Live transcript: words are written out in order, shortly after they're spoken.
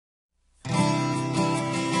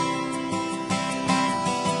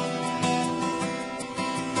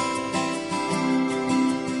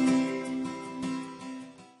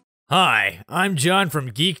Hi, I'm John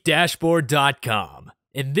from GeekDashboard.com.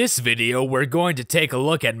 In this video, we're going to take a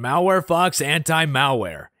look at MalwareFox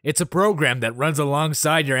AntiMalware. It's a program that runs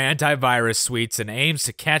alongside your antivirus suites and aims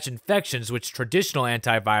to catch infections which traditional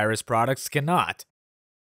antivirus products cannot.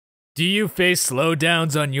 Do you face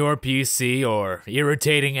slowdowns on your PC, or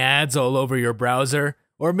irritating ads all over your browser,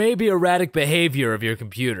 or maybe erratic behavior of your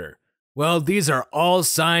computer? Well, these are all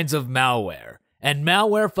signs of malware, and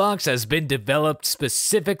MalwareFox has been developed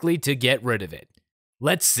specifically to get rid of it.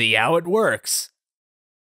 Let's see how it works.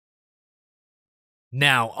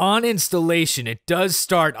 Now, on installation, it does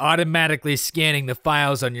start automatically scanning the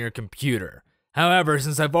files on your computer. However,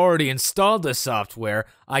 since I've already installed the software,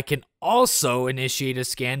 I can also initiate a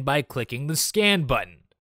scan by clicking the scan button.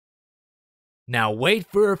 Now wait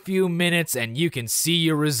for a few minutes and you can see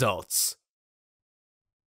your results.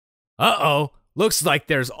 Uh-oh, looks like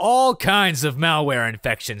there's all kinds of malware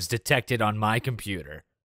infections detected on my computer.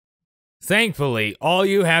 Thankfully, all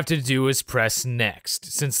you have to do is press Next,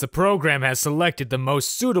 since the program has selected the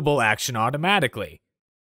most suitable action automatically.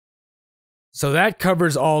 So that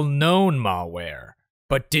covers all known malware.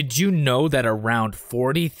 But did you know that around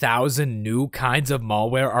 40,000 new kinds of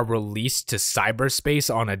malware are released to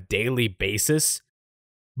cyberspace on a daily basis?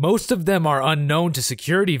 Most of them are unknown to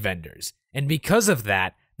security vendors, and because of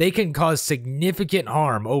that, they can cause significant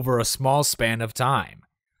harm over a small span of time.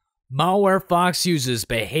 MalwareFox uses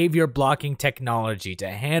behavior blocking technology to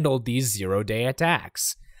handle these zero-day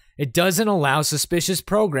attacks. It doesn't allow suspicious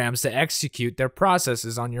programs to execute their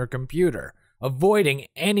processes on your computer, avoiding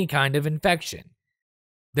any kind of infection.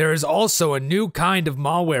 There is also a new kind of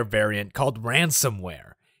malware variant called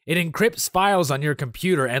Ransomware. It encrypts files on your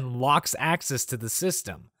computer and locks access to the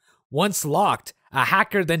system. Once locked, a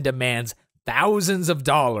hacker then demands thousands of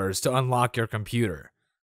dollars to unlock your computer.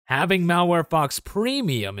 Having MalwareFox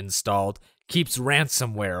Premium installed keeps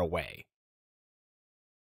ransomware away.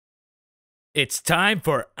 It's time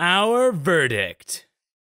for our verdict.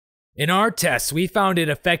 In our tests, we found it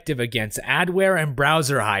effective against adware and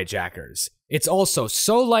browser hijackers. It's also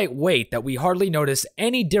so lightweight that we hardly notice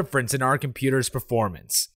any difference in our computer's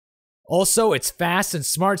performance. Also, its fast and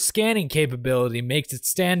smart scanning capability makes it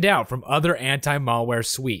stand out from other anti-malware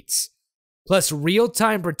suites. Plus,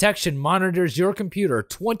 real-time protection monitors your computer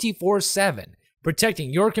 24/7,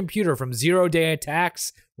 protecting your computer from zero-day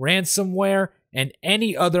attacks, ransomware, and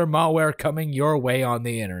any other malware coming your way on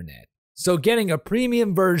the internet. So getting a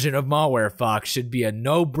premium version of MalwareFox should be a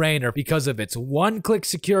no-brainer because of its one-click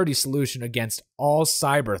security solution against all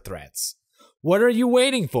cyber threats. What are you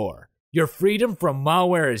waiting for? Your freedom from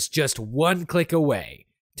malware is just one click away.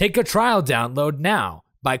 Take a trial download now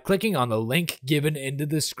by clicking on the link given in the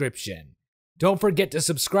description. Don't forget to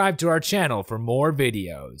subscribe to our channel for more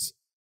videos.